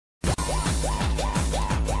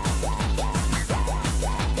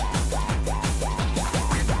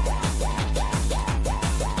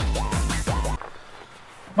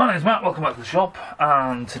My name's Matt, welcome back to the shop,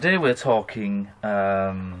 and today we're talking,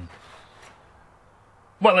 well,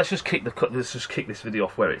 let's just kick this video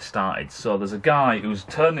off where it started. So there's a guy who's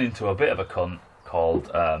turned into a bit of a cunt called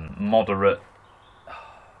Moderate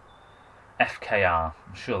FKR,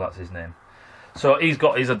 I'm sure that's his name. So he's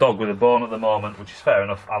a dog with a bone at the moment, which is fair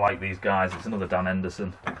enough. I like these guys. It's another Dan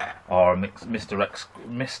Henderson or Mr.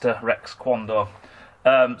 Rex Kwando.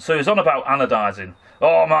 So he's on about anodising.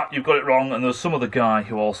 Oh, Matt, you've got it wrong. And there's some other guy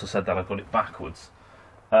who also said that I've got it backwards.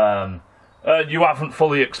 You haven't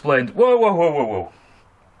fully explained. Whoa.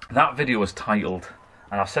 That video was titled,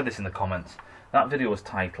 and I've said this in the comments, that video was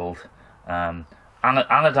titled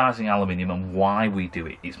Anodising Aluminium and Why We Do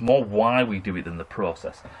It. It's more why we do it than the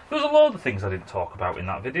process. There's a load of things I didn't talk about in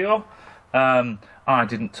that video. I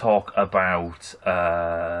didn't talk about,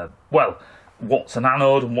 well, what's an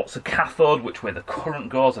anode and what's a cathode, which way the current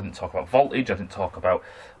goes. I didn't talk about voltage. I didn't talk about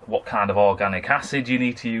what kind of organic acid you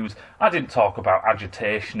need to use. I didn't talk about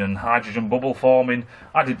agitation and hydrogen bubble forming.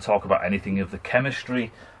 I didn't talk about anything of the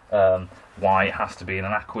chemistry, why it has to be in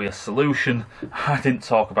an aqueous solution. I didn't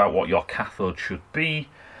talk about what your cathode should be.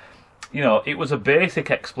 You know, it was a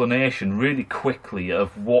basic explanation really quickly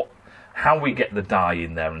of how we get the dye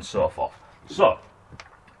in there and so forth. So,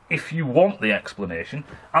 if you want the explanation,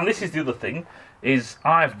 and this is the other thing, is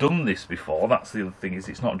I've done this before. That's the other thing, is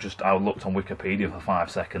it's not just I looked on Wikipedia for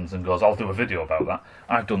 5 seconds and goes, I'll do a video about that.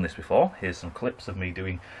 I've done this before. Here's some clips of me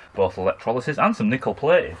doing both electrolysis and some nickel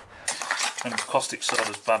plating. And caustic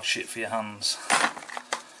soda's bad shit for your hands.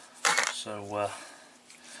 So,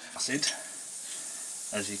 acid,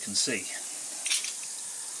 as you can see.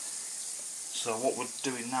 So what we're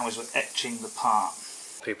doing now is we're etching the part.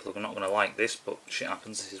 People are not going to like this, but shit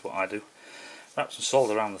happens. This is what I do. Wrap some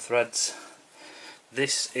solder around the threads.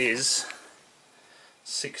 This is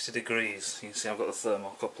 60 degrees. You can see I've got the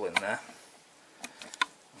thermocouple in there.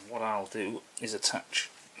 And what I'll do is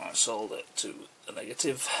attach my solder to the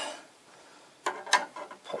negative.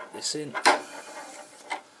 Pop this in,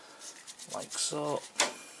 like so.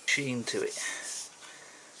 Sheen to it.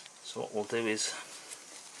 So what we'll do is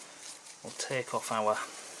we'll take off our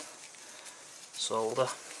solder,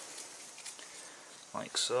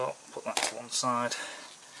 like so, put that to one side,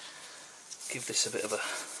 give this a bit of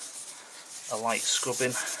a light scrubbing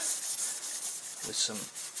with some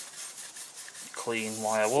clean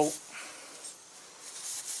wire wool.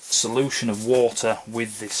 Solution of water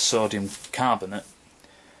with this sodium carbonate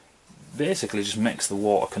basically just makes the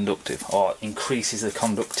water conductive, or increases the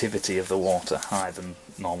conductivity of the water higher than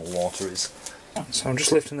normal water is. So I'm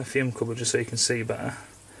just lifting the fume cupboard just so you can see better.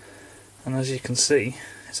 And as you can see,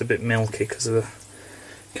 it's a bit milky because of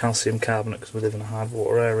the calcium carbonate, because we live in a hard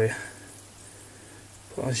water area.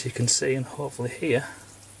 But as you can see, and hopefully hear,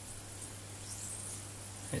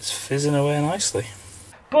 it's fizzing away nicely.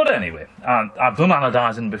 But anyway, I've done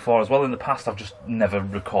anodising before as well in the past. I've just never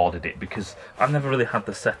recorded it because I've never really had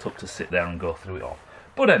the setup to sit there and go through it all.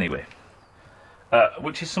 But anyway,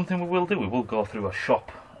 which is something we will do. We will go through a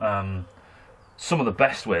shop. Some of the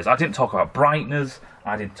best ways. I didn't talk about brighteners,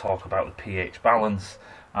 I didn't talk about the pH balance,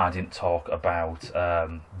 I didn't talk about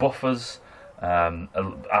buffers,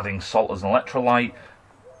 adding salt as an electrolyte,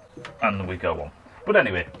 and we go on. But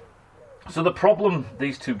anyway, so the problem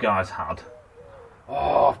these two guys had...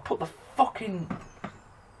 Oh, I've put the fucking...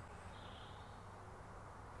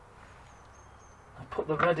 I put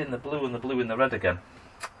the red in the blue and the blue in the red again.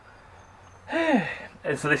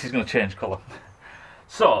 And so this is going to change colour.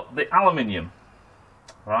 So, the aluminium.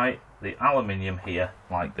 Right, the aluminium here,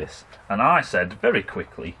 like this. And I said very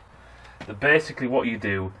quickly that basically what you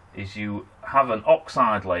do is you have an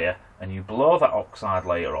oxide layer and you blow that oxide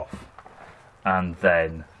layer off, and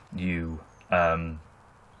then you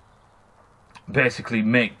basically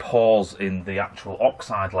make pores in the actual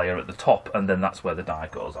oxide layer at the top, and then that's where the dye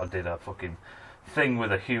goes. I did a fucking thing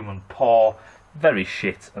with a human pore, very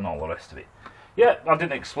shit and all the rest of it. Yeah, I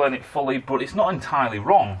didn't explain it fully, but it's not entirely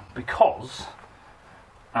wrong, because...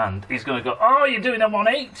 And he's going to go, oh, you're doing a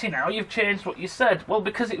 180 now, you've changed what you said. Well,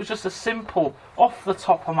 because it was just a simple, off the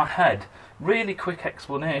top of my head, really quick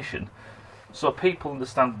explanation, so people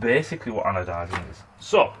understand basically what anodising is.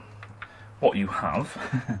 So, what you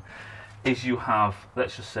have is you have,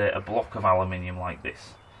 let's just say, a block of aluminium like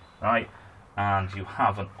this, right? And you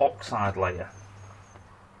have an oxide layer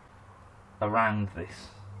around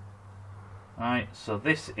this. Right, so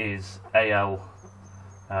this is Al2,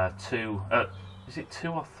 is it 2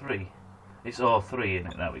 or 3? It's O3 in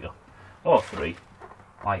it, there we go. O3,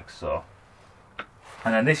 like so.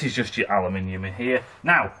 And then this is just your aluminium in here.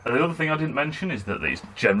 Now, the other thing I didn't mention is that it's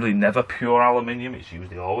generally never pure aluminium, it's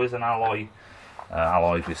usually always an alloy,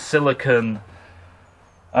 alloyed with silicon,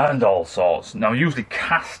 and all sorts. Now, usually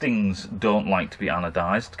castings don't like to be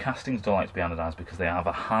anodised. Castings don't like to be anodised because they have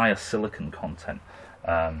a higher silicon content.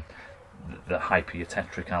 The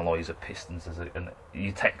hyper-eutectic alloys of pistons, as an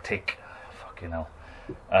eutectic, fucking hell,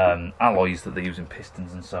 alloys that they use in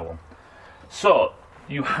pistons and so on. So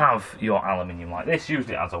you have your aluminium like this.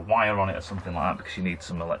 Usually it has a wire on it or something like that because you need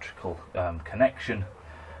some electrical connection.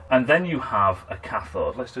 And then you have a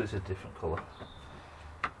cathode. Let's do this a different colour.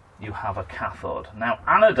 You have a cathode. Now,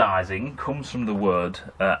 anodising comes from the word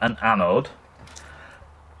an anode,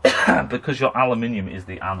 because your aluminium is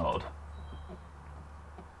the anode,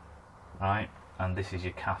 right? And this is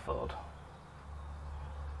your cathode.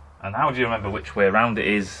 And how do you remember which way around it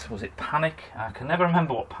is? Was it panic? I can never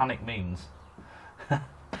remember what panic means.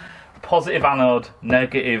 Positive anode,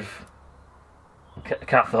 negative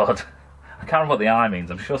cathode. I can't remember what the I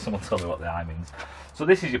means. I'm sure someone told me what the I means. So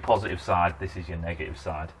this is your positive side, this is your negative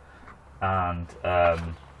side. And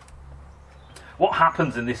what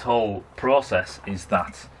happens in this whole process is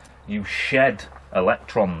that you shed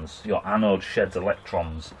electrons. Your anode sheds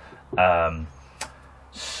electrons.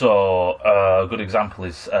 So a good example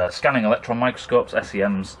is scanning electron microscopes,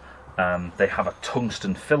 SEMs. They have a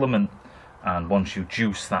tungsten filament, and once you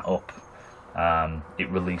juice that up, it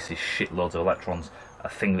releases shitloads of electrons. A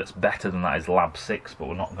thing that's better than that is Lab 6, but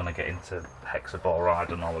we're not going to get into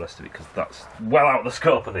hexaboride and all the rest of it because that's well out of the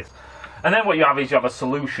scope of this. And then what you have is you have a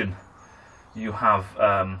solution. You have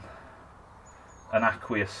an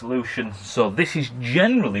aqueous solution. So this is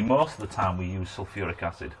generally, most of the time, we use sulfuric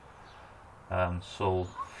acid. Sulfuric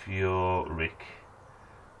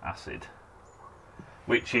acid,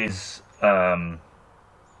 which is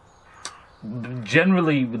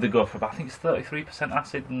generally they go for about, I think it's 33%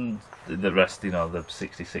 acid and the rest, you know, the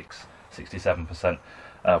 66, 67%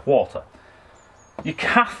 water. Your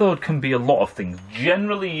cathode can be a lot of things.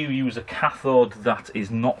 Generally you use a cathode that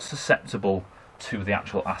is not susceptible to the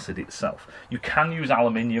actual acid itself. You can use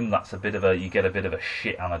aluminium. That's a bit of a, you get a bit of a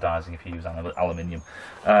shit anodizing if you use aluminium.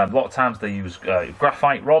 A lot of times they use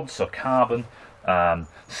graphite rods, so carbon,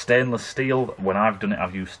 stainless steel. When I've done it,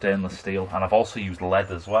 I've used stainless steel, and I've also used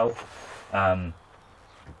lead as well.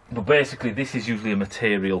 But basically this is usually a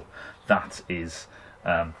material that is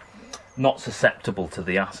not susceptible to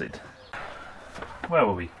the acid. Where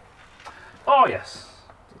were we? Oh yes,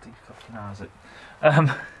 bloody fucking has it.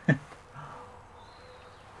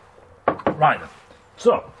 Right then,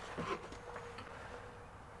 so,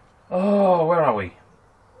 oh, where are we?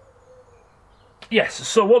 Yes,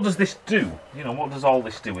 so what does this do? You know, what does all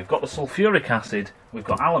this do? We've got the sulfuric acid, we've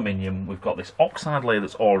got aluminium, we've got this oxide layer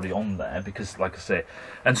that's already on there, because, like I say,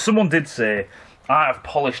 and someone did say, I have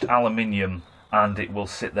polished aluminium and it will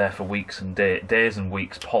sit there for weeks and days and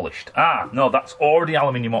weeks polished. Ah, no, that's already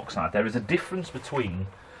aluminium oxide. There is a difference between,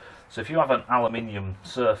 so if you have an aluminium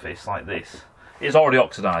surface like this, it's already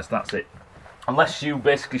oxidised, that's it. Unless you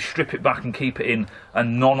basically strip it back and keep it in a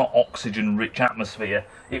non-oxygen rich atmosphere,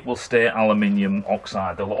 it will stay aluminium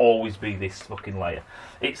oxide. There will always be this fucking layer.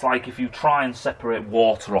 It's like if you try and separate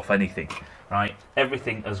water off anything, right?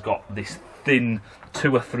 Everything has got this thin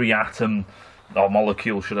 2 or 3 atom, or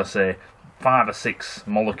molecule should I say, 5 or 6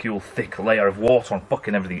 molecule thick layer of water on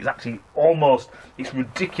fucking everything. It's actually almost, it's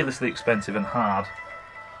ridiculously expensive and hard.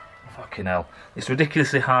 Fucking hell. It's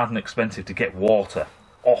ridiculously hard and expensive to get water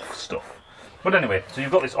off stuff. But anyway, so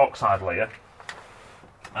you've got this oxide layer.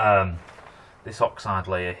 This oxide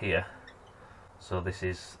layer here. So this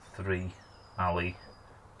is 3 Ali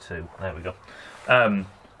 2. There we go.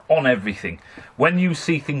 On everything. When you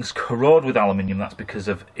see things corrode with aluminium, that's because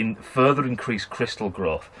of further increased crystal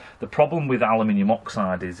growth. The problem with aluminium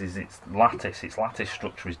oxide is its lattice. Its lattice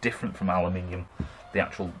structure is different from aluminium, the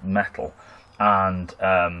actual metal. And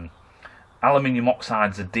aluminium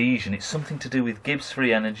oxide's adhesion, it's something to do with Gibbs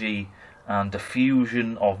free energy and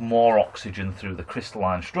diffusion of more oxygen through the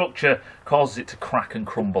crystalline structure causes it to crack and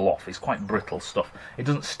crumble off. It's quite brittle stuff. It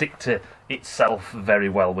doesn't stick to itself very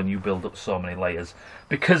well when you build up so many layers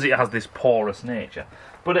because it has this porous nature.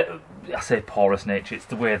 But I say porous nature, it's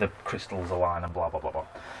the way the crystals align and blah blah blah blah.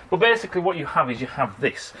 But basically what you have is you have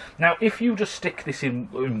this. Now if you just stick this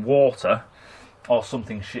in water or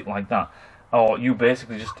something shit like that, or you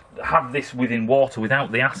basically just have this within water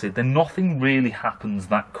without the acid, then nothing really happens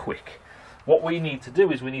that quick. What we need to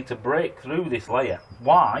do is we need to break through this layer.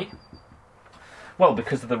 Why? Well,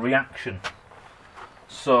 because of the reaction.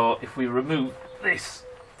 So if we remove this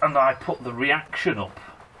and I put the reaction up,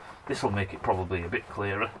 this will make it probably a bit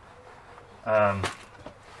clearer.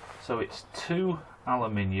 So it's 2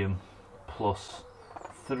 aluminium plus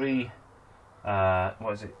 3,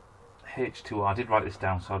 what is it? H2O. I did write this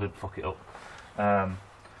down so I didn't fuck it up.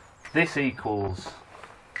 This equals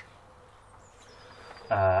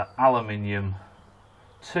aluminium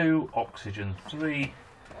 2, oxygen 3,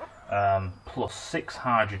 plus 6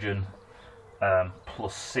 hydrogen,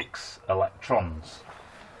 plus 6 electrons.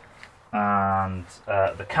 And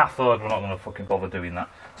the cathode, we're not going to fucking bother doing that.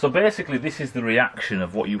 So basically this is the reaction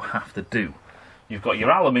of what you have to do. You've got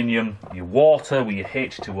your aluminium, your water with your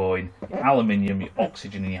H2O in, your aluminium, your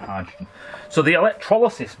oxygen and your hydrogen. So the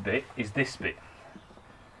electrolysis bit is this bit.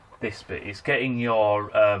 This bit is getting your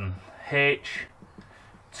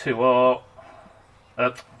H2O.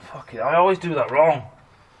 Fuck it, I always do that wrong.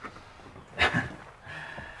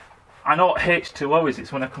 I know what H2O is.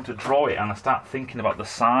 It's when I come to draw it and I start thinking about the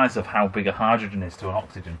size of how big a hydrogen is to an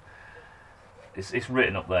oxygen. It's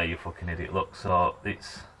written up there, you fucking idiot. Look, so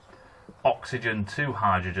it's oxygen to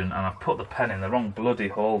hydrogen, and I've put the pen in the wrong bloody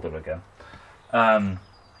holder again.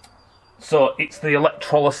 So it's the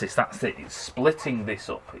electrolysis, that's it. It's splitting this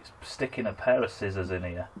up. It's sticking a pair of scissors in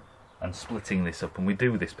here and splitting this up. And we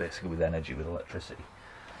do this basically with energy, with electricity.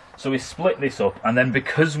 So we split this up, and then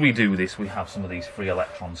because we do this, we have some of these free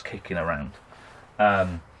electrons kicking around.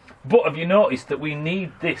 But have you noticed that we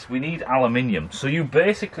need this? We need aluminium. So you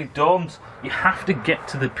basically don't, you have to get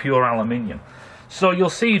to the pure aluminium. So you'll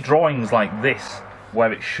see drawings like this,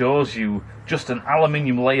 where it shows you just an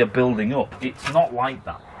aluminium layer building up. It's not like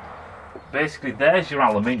that. Basically, there's your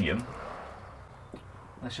aluminium.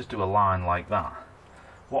 Let's just do a line like that.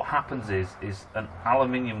 What happens is an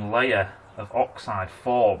aluminium layer of oxide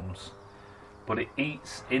forms, but it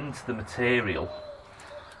eats into the material.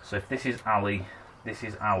 So if this is Ali, this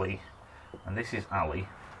is Ali, and this is Ali,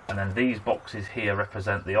 and then these boxes here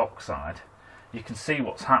represent the oxide, you can see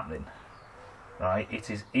what's happening, right? It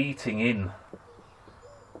is eating in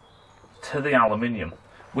to the aluminium.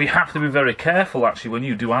 We have to be very careful actually when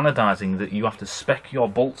you do anodising, that you have to spec your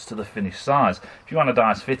bolts to the finished size. If you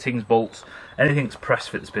anodise fittings, bolts, anything that's press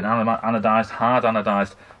fit that's been anodised, hard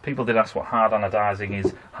anodised, people did ask what hard anodising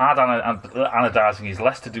is. Hard anodising is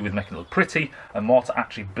less to do with making it look pretty and more to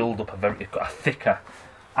actually build up a thicker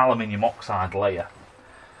aluminium oxide layer.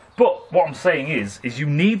 But what I'm saying is you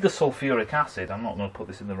need the sulfuric acid. I'm not going to put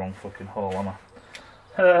this in the wrong fucking hole, am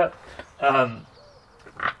I?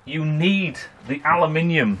 You need the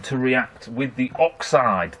aluminium to react with the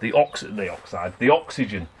oxide, the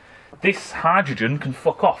oxygen. This hydrogen can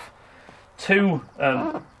fuck off. Two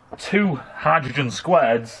hydrogen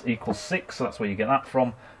squareds equals 6, so that's where you get that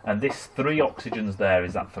from. And this 3 oxygens there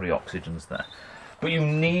is that 3 oxygens there. But you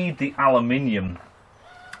need the aluminium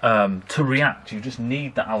to react. You just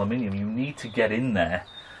need the aluminium. You need to get in there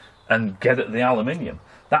and get at the aluminium.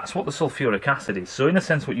 That's what the sulfuric acid is. So in a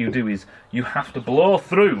sense what you do is you have to blow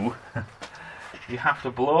through you have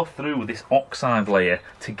to blow through this oxide layer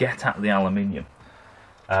to get at the aluminium.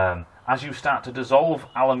 As you start to dissolve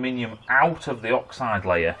aluminium out of the oxide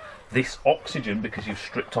layer, this oxygen, because you've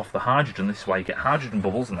stripped off the hydrogen, this is why you get hydrogen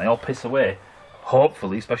bubbles and they all piss away,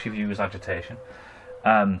 hopefully, especially if you use agitation.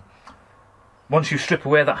 Once you strip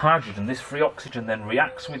away that hydrogen, this free oxygen then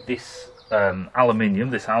reacts with this aluminium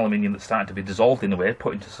that's starting to be dissolved in a way,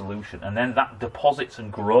 put into solution, and then that deposits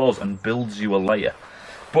and grows and builds you a layer.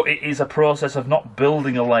 But it is a process of not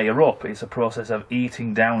building a layer up, it's a process of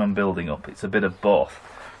eating down and building up. It's a bit of both.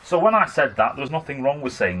 So when I said that, there was nothing wrong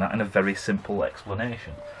with saying that in a very simple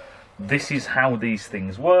explanation. This is how these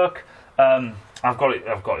things work. I've got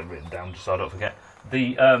it written down just so I don't forget.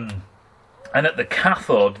 And at the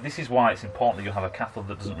cathode, this is why it's important that you have a cathode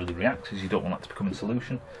that doesn't really react, because you don't want that to become in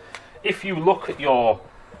solution. If you look at your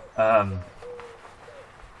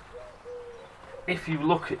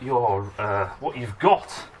what you've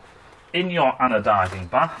got in your anodizing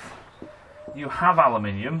bath, you have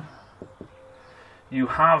aluminium, you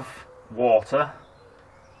have water,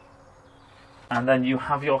 and then you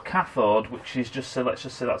have your cathode, which is just, so let's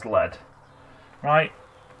just say that's lead, right?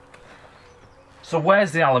 So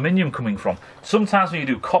where's the aluminium coming from? Sometimes when you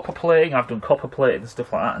do copper plating, I've done copper plating and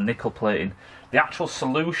stuff like that, and nickel plating, the actual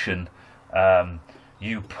solution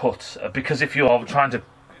you put, because if you're trying to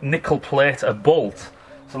nickel plate a bolt,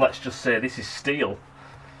 so let's just say this is steel,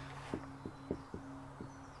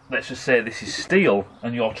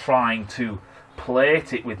 and you're trying to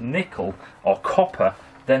plate it with nickel or copper,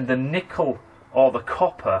 then the nickel or the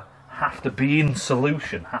copper have to be in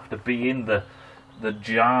solution, have to be in the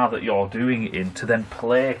jar that you're doing it in, to then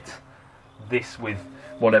plate this with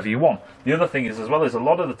whatever you want. The other thing is, as well, is a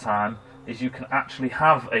lot of the time is you can actually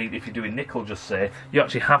have if you're doing nickel, just say, you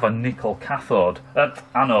actually have a nickel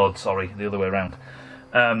anode, sorry, the other way around.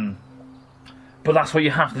 But that's what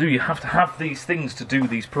you have to do. You have to have these things to do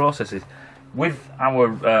these processes. with our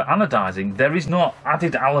anodising, there is no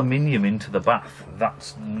added aluminium into the bath.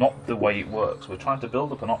 That's not the way it works. We're trying to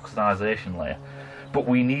build up an oxidisation layer, but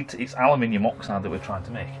it's aluminium oxide that we're trying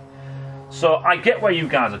to make. So I get where you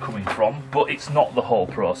guys are coming from, but it's not the whole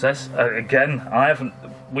process. Again,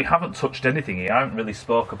 we haven't touched anything here. I haven't really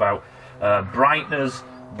spoke about brighteners,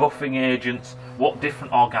 buffing agents, what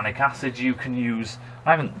different organic acids you can use.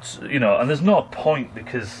 I haven't, and there's no point,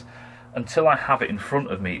 because until I have it in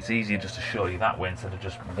front of me, it's easier just to show you that way instead of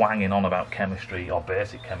just wanging on about chemistry or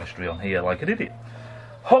basic chemistry on here like an idiot.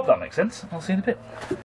 Hope that makes sense. I'll see you in a bit.